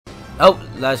Oh,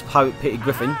 there's Pirate Peter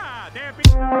Griffin.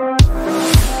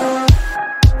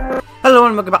 Hello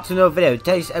and welcome back to another video.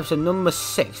 Today's episode number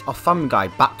 6 of Family Guy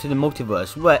Back to the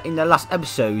Multiverse, where in the last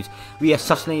episode we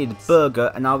assassinated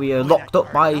Burger and now we are locked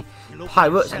up by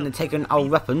pirates and they're taking our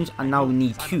weapons, and now we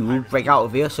need to break out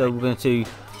of here. So we're going to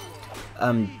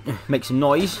make some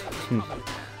noise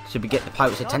so we get the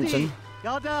pirates' attention.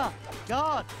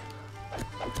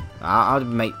 How do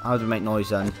we make noise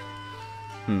then?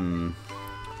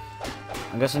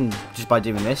 I'm guessing just by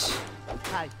doing this.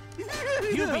 You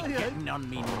be getting on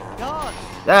me now.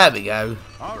 There we go.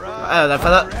 Hello there,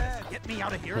 fella. Get me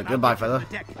out of here. Goodbye, fella.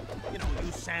 You know,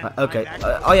 you sand Okay.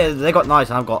 Oh yeah, they got knives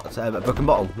and I've got a broken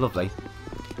bottle. Lovely.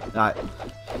 Right.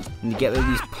 Need to get rid of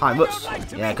these pirates.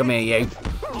 Yeah, come here, you.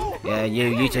 Yeah,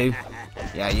 you too.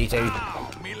 Yeah, you too.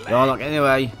 You're not getting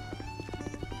away.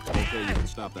 Okay, you can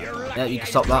stop that. Yeah, you can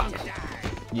stop that.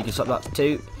 You can stop that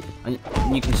too. And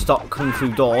you can stop coming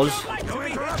through doors.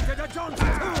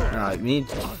 Right, we need...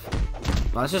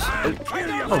 Let's just...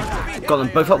 Oh, got them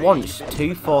both at once.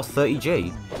 2 for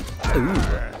 30G.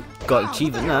 Ooh, got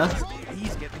achievement there.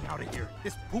 Please get me out of here.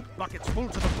 This poop bucket's full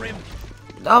to the brim.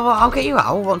 Oh, well, I'll get you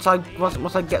out once I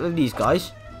get rid of these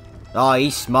guys. Oh,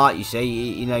 he's smart, you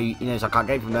see. He knows I can't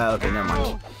get from there. Okay, never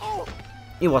mind.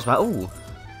 He was smart. Ooh.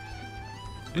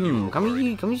 Can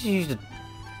we just use the...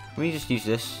 Can we just use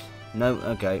this? No,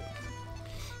 okay.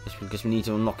 Guess we need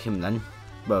to unlock him then.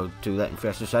 Well, do that in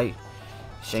first to say.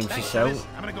 Shamefully so.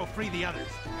 I'm gonna go free the others.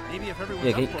 Maybe if everyone's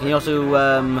Yeah, can you also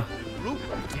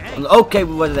okay,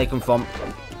 well, where do they come from?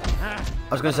 I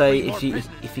was gonna say if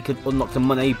you could unlock the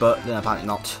money, but then apparently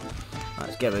not. Right,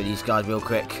 let's get rid of these guys real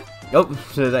quick. Oh,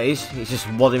 so there he is. He's just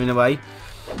waddling away.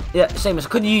 Yeah, same as I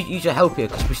could use your help here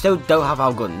because we still don't have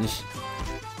our guns.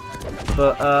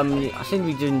 But I seem to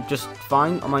be doing just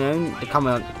fine on my own. The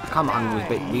camera angle is a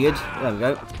bit weird. There we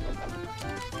go.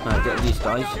 Right, get these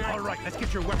guys. Alright, let's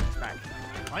get your weapons back.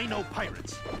 I know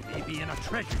pirates. Maybe in a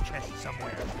treasure chest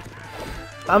somewhere.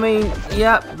 I mean,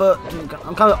 yeah, but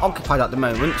I'm kind of occupied at the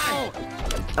moment.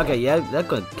 Okay, yeah, they're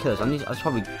gonna kill us. I should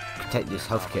probably take this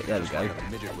health kit. There we go.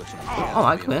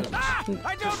 Alright, come here.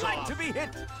 I don't like to be hit.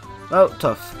 Oh,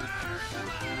 tough.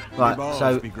 Right,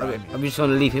 so I'm just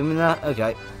gonna leave him in there.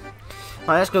 Okay.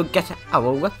 Right, let's go get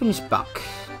our weapons back.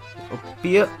 Up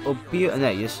here, and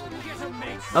there he is.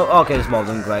 Oh, okay, there's more of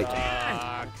them. Great.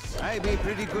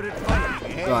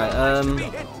 Right,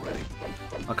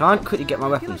 I can't quickly get my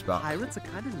weapons back.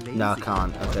 No, I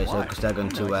can't. Okay, so because they're going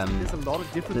to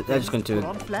they're just going to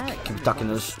keep attacking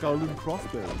us.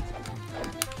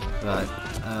 Right,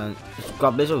 let's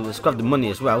grab this. Let's grab the money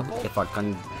as well if I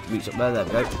can reach up there. There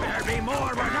we go.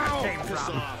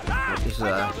 What is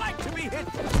there?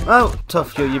 Oh,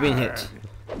 tough, you've been hit.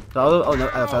 So, oh no,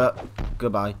 fella.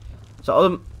 Goodbye.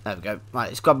 So, there we go. Right,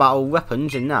 let's grab our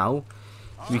weapons, and now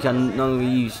we can not only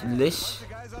use this.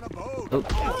 Oh,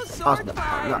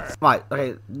 right,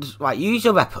 okay, right. Use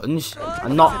your weapons,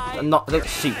 and don't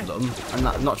shoot them, and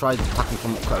not try attacking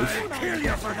from up close.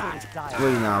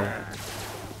 Really now.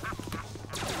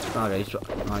 Okay,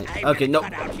 right. Okay, no.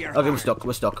 Okay, we're stuck.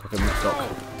 Okay, we're stuck.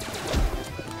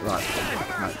 Right.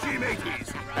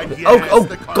 Oh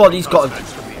God, he's got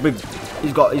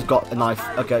a knife.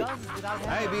 Okay.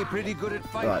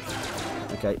 Right.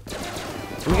 Okay.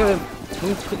 Can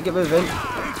we quickly get rid of him?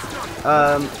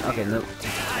 Okay, no.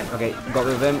 Okay, got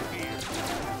rid of him.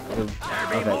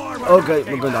 Okay,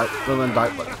 we're gonna die.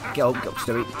 Get up,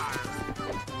 Stewie.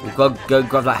 We've got to go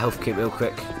grab that health kit real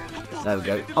quick. There we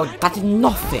go. Oh, that did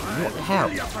nothing. What the hell?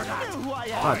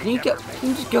 Right, can you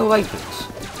just go away, please?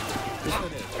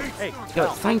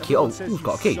 Thank you. Oh, who's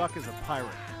got a key?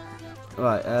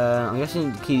 Right, I'm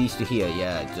guessing the key leads to here.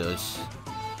 Yeah, it does.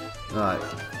 Right.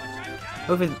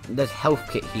 Hopefully there's health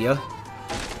kit here.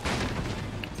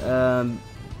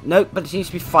 Nope, but it seems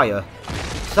to be fire.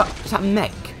 Is that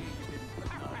mech?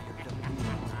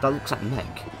 That looks like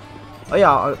mech. Oh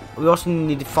yeah, we also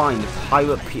need to find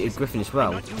Pirate Peter Griffin as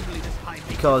well.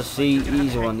 Because see,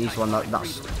 he's the one that's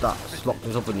locked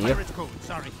us up in here.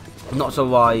 Not so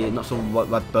why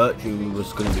Bertram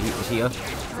was going to be here.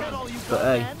 But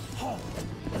hey.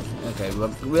 Okay,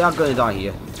 well, we are going to die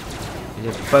here.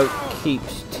 The boat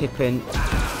keeps tipping.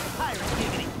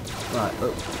 Right,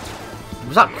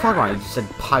 was that Quagmire that said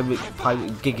pirate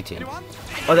giggity?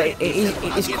 Oh, it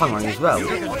is Quagmire as well.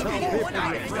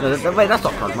 No, wait, that's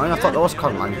not Quagmire. I thought that was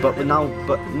Quagmire, but now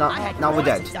we're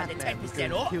dead.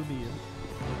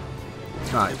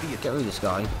 Right, get rid of this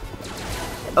guy.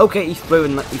 Okay, he threw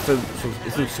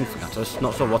something at us.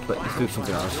 Not so what, but he threw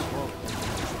something at us.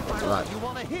 Right.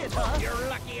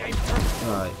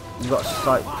 Right. We've got a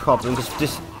slight problem because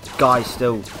this guy's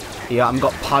still here. I've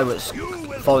got pirates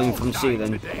falling from the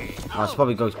ceiling. I should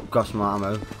probably go grab some more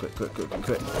ammo. Quick. There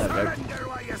we go.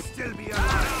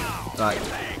 Right,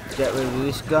 get rid of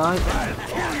this guy.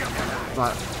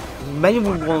 Right, many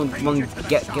will want to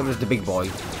get rid of the big boy.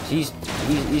 He's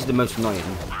the most annoying.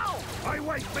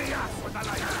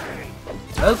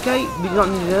 Okay, we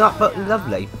don't need that, but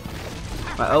lovely.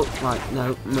 Right, oh, right,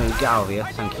 no, get out of here,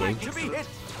 thank you.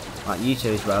 Right, you two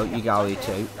as well, you get out of here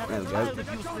too. There we go.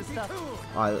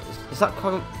 Right, is that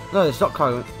Cog? No, it's not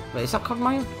Cog. Wait, is that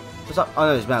Quagmire? Is that? Oh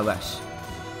no, it's Mel West.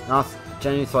 I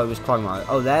genuinely thought it was Quagmire.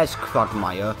 Oh, there's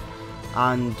Quagmire.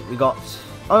 And we got...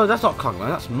 Oh, that's not Quagmire,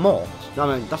 that's Mort.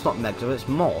 No, that's not Meg, it's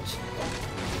Mort.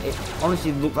 It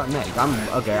honestly looked like Meg.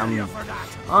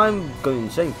 I'm going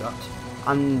insane for that.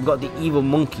 And we've got the evil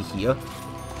monkey here.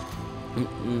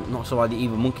 Not so why the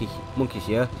evil monkey's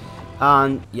here.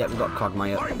 And yeah, we've got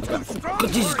Quagmire.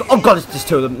 God, Jesus, oh god, there's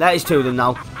two of them. There is two of them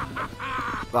now.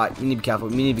 Right, we need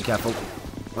to be careful.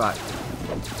 Right.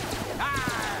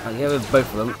 Right, here with both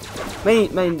of them.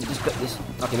 Mainly this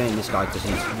guy because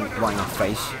he's right in our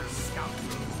face.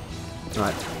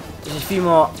 Right. There's a few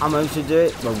more ammo to do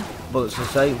it. Well, bullets to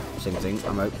say. Same thing,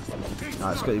 ammo. Right,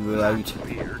 let's quickly reload.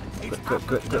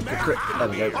 Quick. There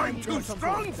we go. Right,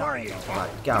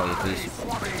 get out of here, please.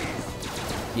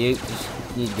 You just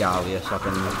need to get out of here so I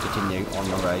can continue on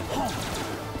my way.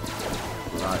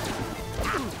 Right.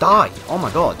 Die! Oh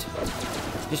my god.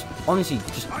 Just, honestly,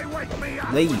 just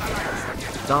leave.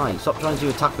 Die. Stop trying to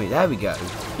attack me. There we go.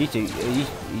 You two,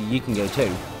 you can go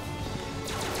too.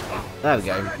 There we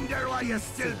go.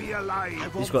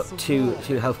 He's got two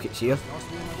health kits here.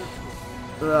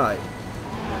 Right.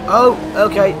 Oh,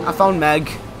 okay. I found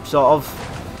Meg, sort of.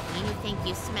 You think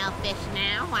you smell fish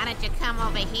now? Why don't you come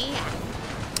over here?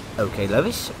 Okay,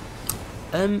 Levis.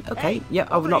 Okay. Yeah,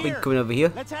 I would not be coming over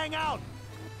here. Let's hang out.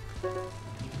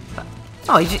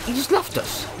 Oh, he just left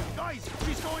us. Guys,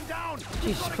 she's going down.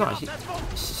 Jesus Christ.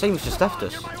 Seems just left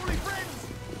us.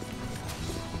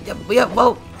 Yeah,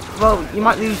 well, you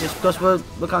might lose this because we're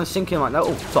kind of sinking right now.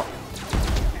 Oh, stop.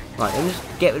 Right, let me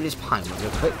just get rid of this pine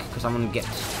real quick because I'm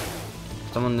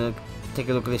gonna take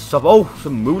a look at this stuff. Oh,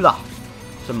 some moolah,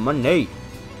 some money.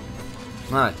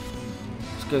 Right,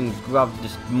 let's go and grab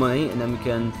this money and then we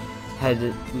can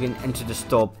enter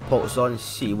the portal store and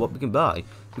see what we can buy.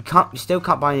 We still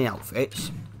can't buy any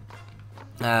outfits.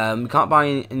 We can't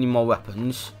buy any more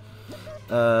weapons.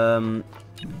 Right,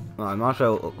 I might as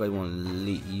well upgrade one of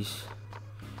these.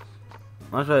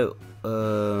 Might as well,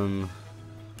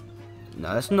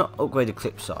 no, let's not upgrade the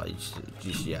clip size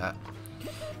just yet.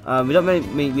 We don't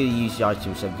really use the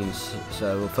items,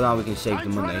 so for now we can save the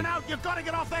money. You've got to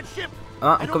get off that ship.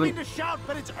 I'm coming. To shout,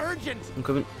 but it's urgent. I'm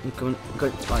coming. Right,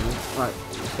 let's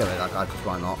get rid of that guy, because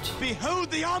why not?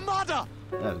 Behold the Armada.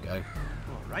 There we go.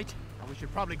 All right. We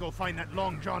should probably go find that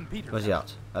Long John Peter. Where's he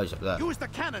at? Oh, he's up there. Use the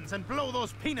cannons and blow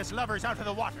those penis lovers out of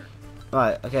the water.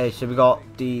 Right, okay, so we got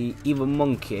the evil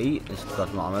monkey. This is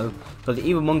Quagmire. So the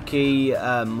evil monkey,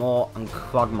 Mort and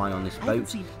Quagmire on this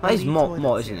boat. That is Mort,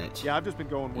 isn't it? Yeah, I've just been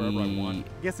going wherever I want.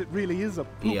 Guess it really is a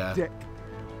poop deck.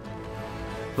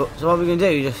 But so what are we gonna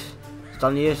do? Just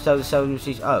stand here, stow the 7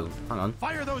 seats. Oh, hang on.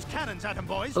 Fire those cannons at him,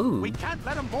 boys. Ooh. We can't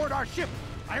let them board our ship.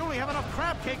 I only have enough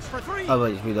crab cakes for 3. Oh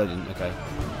wait, it's reloading. Okay.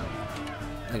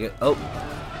 Okay. Oh,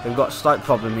 we've got a slight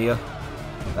problem here.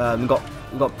 We've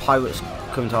got pirates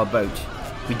coming to our boat.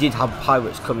 We did have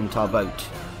pirates coming to our boat.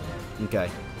 Okay.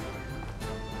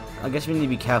 I guess we need to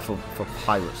be careful for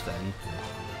pirates then.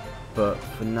 But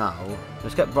for now,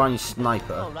 let's get Brian's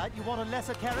sniper. Alright, you want a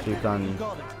lesser carrot? So you can.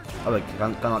 Oh wait,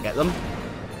 can I get them?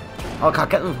 Oh, I can't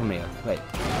get them from here. Wait.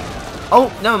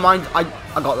 Oh, never mind. I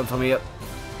got them from here.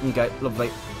 Okay, lovely.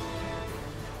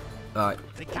 Right.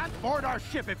 They can't board our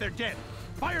ship if they're dead.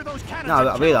 Fire those cannons. No,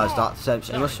 I realised that. So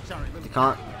they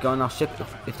can't go on our ship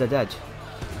if they're dead.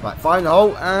 Right, fire in the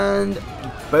hole and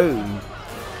boom.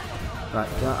 Right,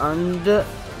 and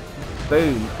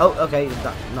boom. Oh, okay,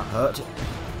 that hurt.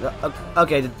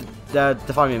 Okay, they're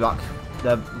firing me back.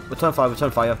 Return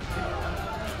fire.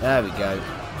 There we go.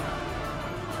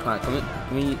 Right, come in.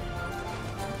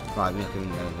 Right,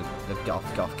 get off.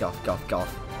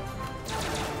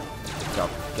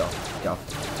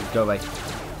 Go away.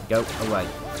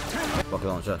 Rocket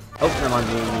launcher. Oh, never mind,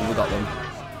 we got them.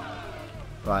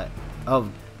 Right. Oh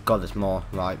god, there's more.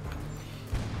 Right.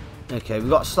 Okay, we've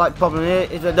got a slight problem here.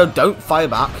 No, don't fire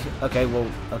back. Okay, well,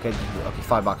 okay,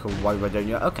 fire back. Why don't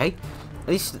you? Okay. At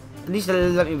least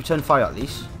let me return fire at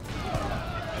least.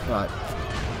 Right.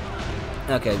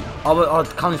 Okay. Oh,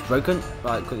 the cannon's broken.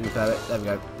 Right, quickly repair it. There we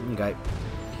go. Okay.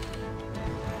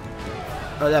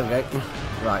 Oh, there we go.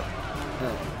 Right.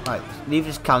 Right. Leave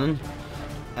this cannon,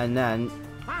 and then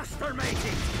Faster,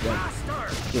 matey! Yeah.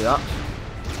 Faster! Do that.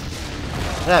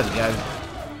 There we go.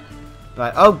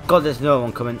 Right, oh god, there's another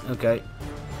one coming. Okay.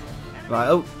 Right,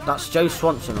 oh, that's Joe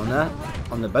Swanson on there.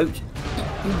 On the boat.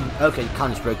 Okay, the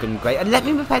cannon's broken. Great. And let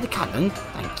me repair the cannon.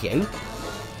 Thank you.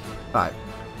 Right.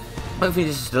 Hopefully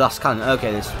this is the last cannon.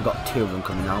 Okay, we've got 2 of them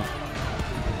coming now.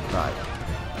 Right.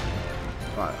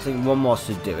 Right, I think one more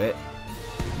should do it.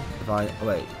 If I... Oh,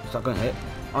 wait. Is that going to hit?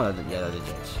 Oh, no, yeah, that did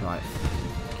it. Right.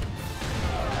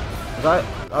 Is that...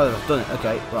 Oh, I've done it.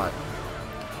 Okay, right.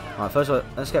 Right, first of all,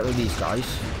 let's get rid of these guys.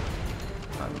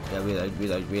 Right, yeah,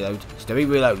 reload. Stewie,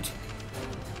 reload.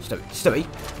 Stewie.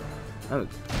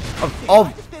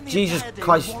 Oh, Jesus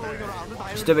Christ.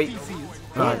 Stewie.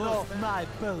 Right.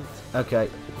 Okay.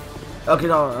 Okay,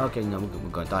 no, we're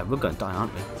going to die. We're going to die,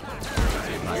 aren't we?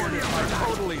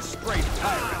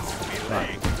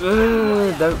 Right.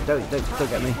 Don't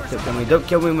get me. Don't get me. Don't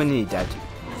kill me when you're dead.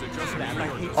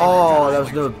 Oh, that was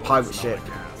another pirate ship.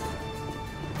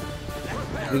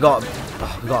 We got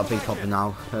a big popper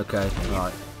now. Okay,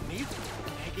 right.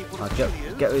 Right,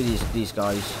 get rid of these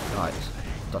guys. Right,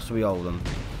 that's what we hold them.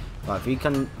 Right, if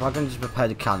I can just prepare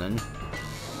the cannon.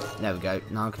 There we go.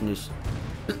 Now I can just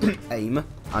aim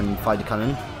and fire the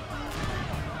cannon.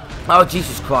 Oh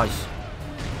Jesus Christ!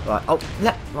 Right. Oh,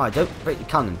 right. Don't break the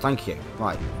cannon. Thank you.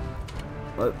 Right.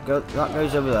 Well, that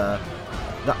goes over there.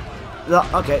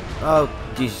 That. Okay. Oh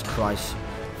Jesus Christ!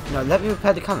 No, let me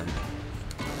repair the cannon.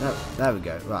 No, there we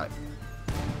go. Right.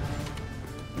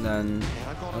 And then.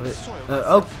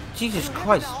 Oh Jesus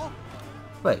Christ!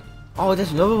 Wait. Oh,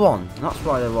 there's another one. That's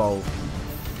why they're all.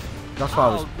 That's why I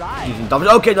was using damage.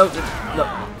 Okay, no.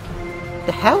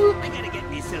 The hell? I gotta get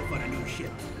myself on a new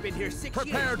ship. Been here 6 years.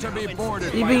 Prepare to be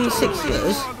boarded. You've been here 6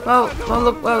 years? Well,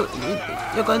 look,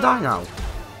 you're gonna die now.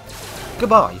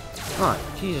 Goodbye. Right,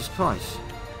 Jesus Christ.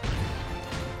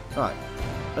 Right,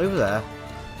 over there.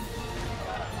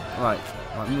 Right,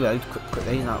 reload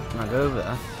quickly. Now go over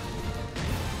there.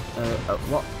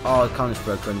 What? Oh, the cannon's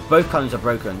broken. Both cannons are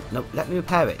broken. No, let me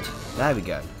repair it. There we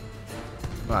go.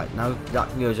 Right, now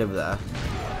that goes over there.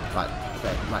 Right,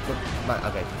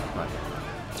 okay, right.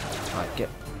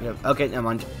 Right, okay, never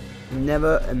mind.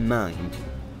 Never mind.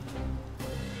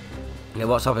 Okay,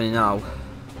 what's happening now?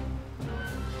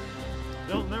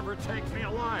 They'll never take me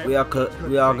alive. We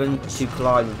are going to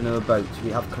collide with another boat.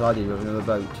 We have collided with another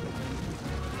boat.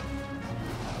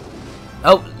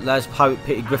 Oh, there's Pirate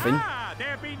Peter Griffin.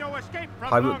 There be no escape from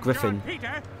Pirate Griffin.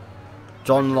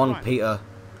 John Long Peter.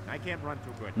 I can't run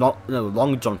too good. No,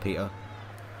 Long John Peter.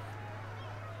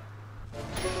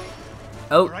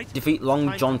 Oh, right. Defeat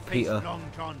Long John Face Peter. Long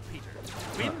John Peter.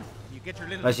 Win, you get your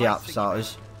little Where's he at, prize for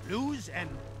starters? thing. Lose and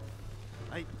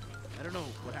I don't know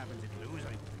what happens if you lose.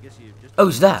 I guess you just. Oh,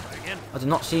 he's there. Again. I did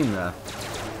not see him there.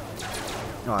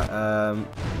 Right,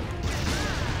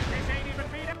 This ain't even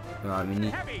beat him. right, we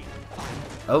need. Heavy.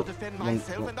 Oh,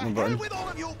 wrong button.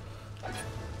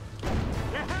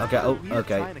 Okay, oh,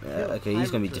 okay. Okay,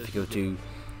 he's going to be difficult to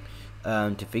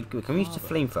defeat. Can we use the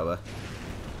flamethrower?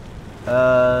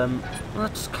 Well,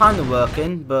 that's kind of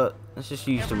working, but let's just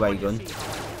use the ray gun.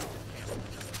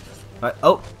 Right,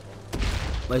 oh.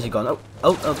 Where's he gone?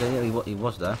 Oh, okay, yeah, he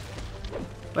was there.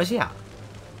 Where's he at?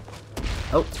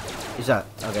 Oh, he's there.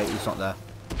 Okay, he's not there.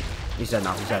 He's there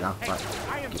now, Hey, right.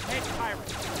 I am Ted Pirate.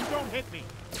 You don't hit me.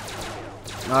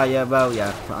 Oh, yeah, well,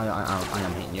 yeah, I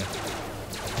am hitting you.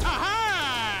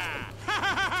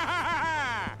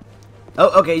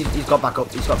 Oh, okay, he's got back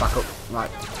up.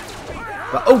 Right.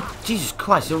 But, oh, Jesus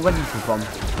Christ, where did he come from?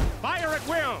 Fire at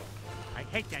will. I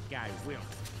hate that guy, Will.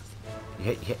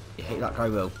 You hate that guy,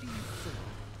 Will.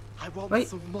 Wait,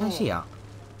 where's he at?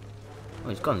 Oh,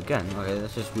 he's gone again. Okay,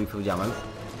 let's just refill the ammo.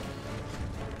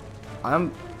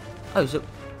 Oh, so...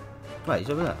 Wait, he's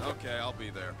over there. Okay, I'll be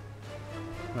there.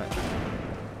 Right.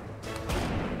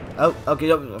 Oh, okay,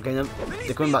 no.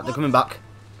 They're coming back.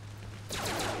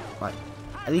 Right.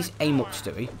 At least aim up,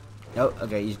 Stewie. Oh,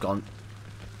 okay, he's gone.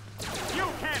 You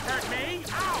can't hurt me.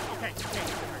 Ow.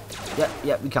 Okay.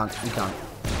 Yeah, we can't.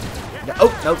 Yeah,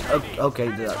 oh, no, okay,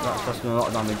 that's doing a lot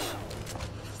of damage.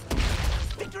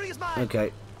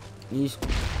 Okay, he's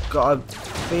got a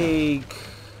big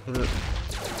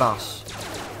bass.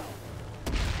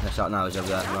 That's out now, he's over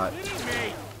there, right.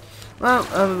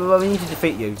 Well, we need to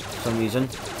defeat you for some reason.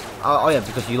 Oh yeah,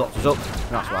 because you locked us up,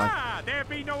 that's why. There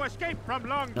be no escape from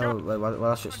Long No, John. well,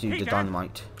 that's just the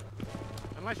dynamite.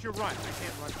 Unless you run, I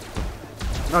can't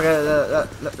run. Okay,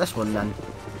 let's run then.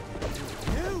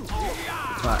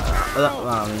 Right, well,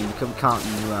 I mean, we can't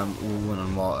run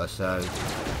on water, so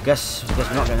guess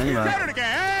we're not going anywhere. Shoot it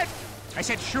again! I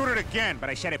said shoot it again, but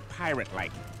I said it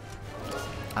pirate-like.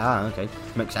 Ah, okay,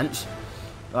 makes sense.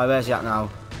 Right, where's he at now?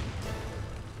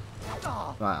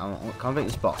 Right, can I break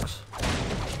this box?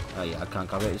 Oh yeah, I can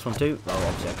break this one too. Well,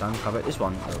 obviously I can break this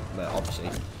one. Oh, well,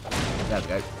 obviously. There we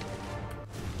go.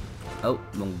 Oh,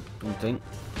 wrong thing.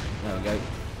 There we go.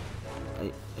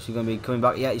 Is he going to be coming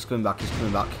back? Yeah, he's coming back. He's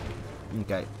coming back.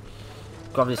 Okay.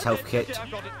 Grab this health kit. Yeah, I've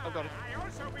got it.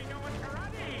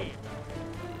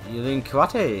 You're doing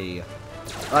karate.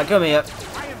 Right, come here.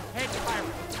 I am head pirate.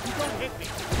 You don't hit me.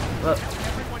 Look.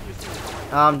 Everyone you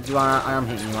see. I am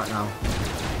hitting you right now.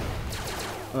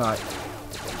 Alright.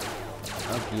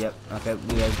 Okay, yep. Okay,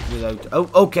 reload. Oh,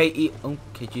 okay.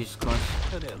 Okay, Jesus Christ.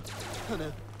 Oh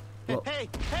no. What? Hey,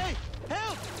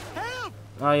 help!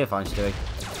 Oh, you're fine, Stewie.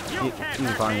 You can't You're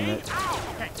hurt fine me. with it. Ow.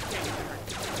 Okay.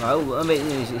 Right, oh, I mean,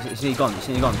 it's nearly gone. It's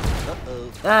nearly gone.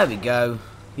 Uh-oh. There we go.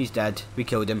 He's dead. We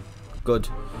killed him. Good.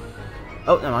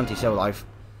 Oh, no, he's still alive.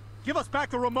 Give us back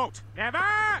the remote. Never.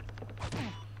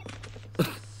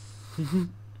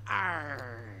 Arg.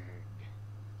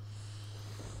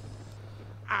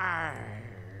 Arg.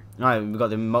 Right, we got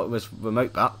the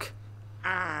remote back.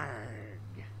 Arg.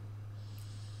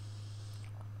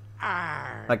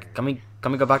 Arg. Like, can we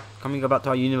go back? Can we go back to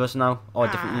our universe now, or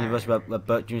a different universe where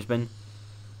Bertram's been?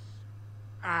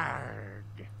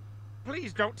 Arg.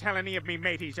 Please don't tell any of me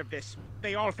mateys of this.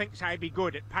 They all think I'd be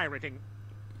good at pirating.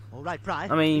 All right, Bri.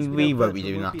 I mean, we won't be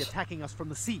doing that. Be attacking us from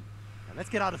the sea. Now, let's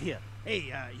get out of here.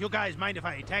 Hey, you guys mind if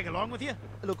I tag along with you?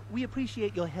 Look, we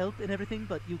appreciate your help and everything,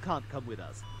 but you can't come with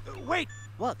us. Wait!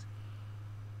 What?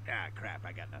 Ah, crap,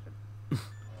 I got nothing.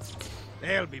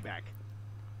 They'll be back.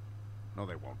 No,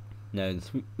 they won't. No,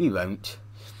 we won't.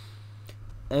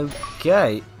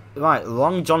 Okay. Right,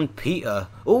 Long John Peter.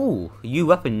 Oh, a new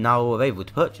weapon now available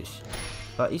to purchase.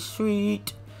 That is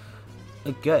sweet.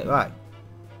 Okay, right.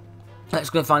 Let's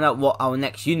go find out what our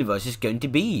next universe is going to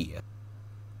be.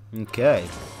 Okay.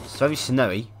 It's very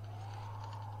snowy.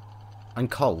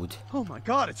 And cold. Oh my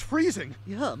god, it's freezing!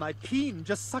 Yeah, my peen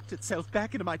just sucked itself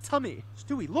back into my tummy.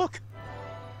 Stewie, look!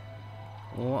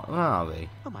 What are we?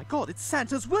 Oh my god, it's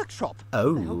Santa's workshop!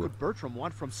 Oh. What the hell could Bertram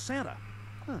want from Santa?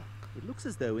 Huh. It looks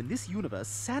as though in this universe,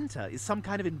 Santa is some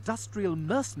kind of industrial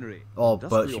mercenary. Oh,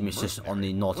 Industrial Bertram is just on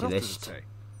the mercenary? naughty What else does list. it say?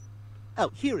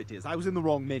 Oh, here it is. I was in the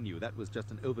wrong menu. That was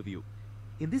just an overview.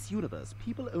 In this universe,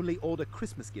 people only order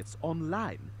Christmas gifts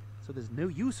online, so there's no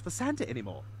use for Santa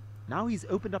anymore. Now he's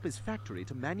opened up his factory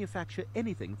to manufacture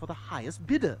anything for the highest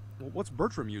bidder. Well, what's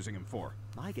Bertram using him for?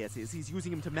 My guess is he's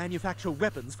using him to manufacture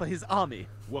weapons for his army.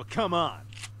 Well, come on.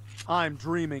 I'm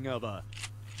dreaming of a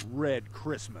red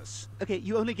Christmas. Okay,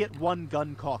 you only get one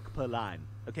gun cock per line,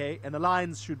 okay? And the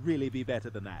lines should really be better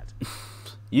than that.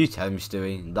 You tell him,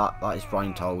 Stewie. That is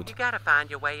Brian told. You gotta find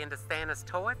your way into Santa's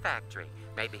toy factory.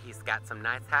 Maybe he's got some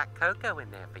nice hot cocoa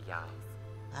in there for y'all.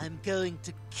 I'm going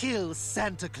to kill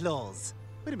Santa Claus.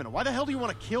 Wait a minute, why the hell do you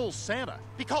want to kill Santa?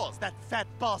 Because that fat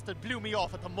bastard blew me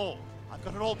off at the mall. I've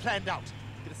got it all planned out.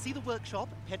 I'm gonna see the workshop,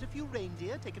 pet a few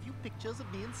reindeer, take a few pictures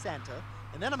of me and Santa,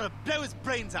 and then I'm gonna blow his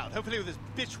brains out, hopefully with his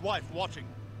bitch wife watching.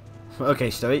 Okay,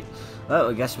 Stewie. Well,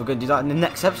 I guess we're going to do that in the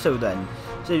next episode then.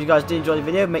 So if you guys did enjoy the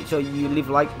video, make sure you leave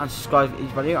a like and subscribe to each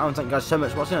video. And thank you guys so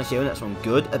much for watching. I'll see you in the next one.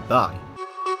 Goodbye.